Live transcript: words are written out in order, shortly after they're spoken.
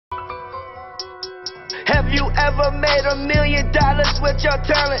you ever made $1 million with your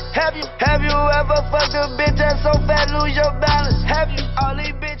talent? Have you ever fucked a bitch that's so fat lose your balance? Have you all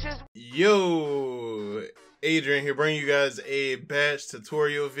these bitches? Yo, Adrian here, bringing you guys a badge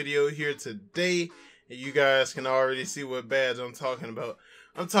tutorial video here today. And you guys can already see what badge I'm talking about.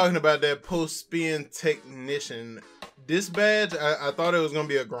 I'm talking about that post spin technician. This badge, I thought it was gonna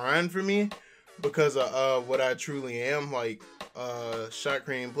be a grind for me because of what I truly am, like shot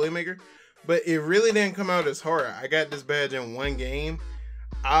cream playmaker. But it really didn't come out as hard. I got this badge in one game.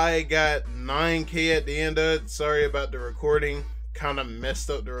 I got 9K at the end of it. Sorry about the recording. Kind of messed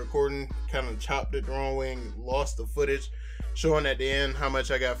up the recording. Kind of chopped it the wrong way and lost the footage showing at the end how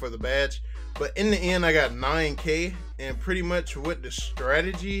much I got for the badge. But in the end, I got 9K. And pretty much what the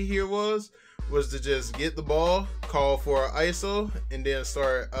strategy here was to just get the ball, call for an ISO, and then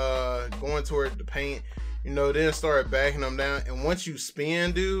start going toward the paint. You know, then start backing them down. And once you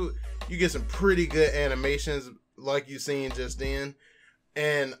spin, dude, you get some pretty good animations like you seen just then.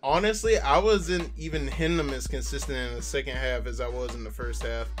 And honestly, I wasn't even hitting them as consistent in the second half as I was in the first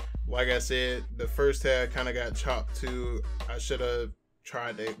half. Like I said, the first half kind of got chopped too. I should have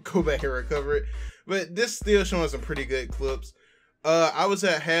tried to go back and recover it. But this still showing some pretty good clips. I was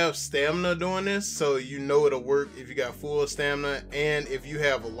at half stamina doing this, so you know it'll work if you got full stamina. And if you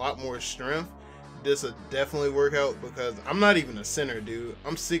have a lot more strength, this will definitely work out because I'm not even a center, dude.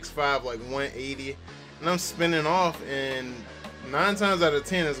 I'm 6'5", like 180, and I'm spinning off, and 9 times out of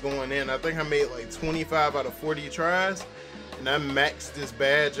 10 is going in. I think I made like 25 out of 40 tries, and I maxed this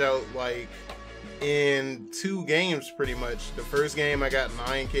badge out like in 2 games pretty much. The first game I got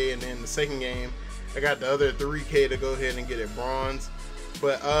 9K, and then the second game I got the other 3K to go ahead and get it bronze.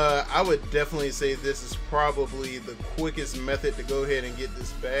 But I would definitely say this is probably the quickest method to go ahead and get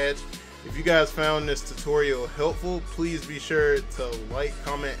this badge. If you guys found this tutorial helpful, please be sure to like,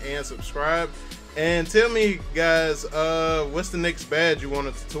 comment, and subscribe. And tell me, guys, what's the next badge you want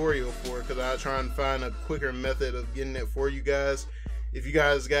a tutorial for? Because I'll try and find a quicker method of getting it for you guys. If you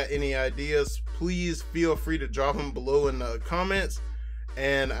guys got any ideas, please feel free to drop them below in the comments.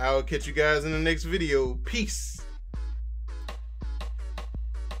 And I'll catch you guys in the next video. Peace.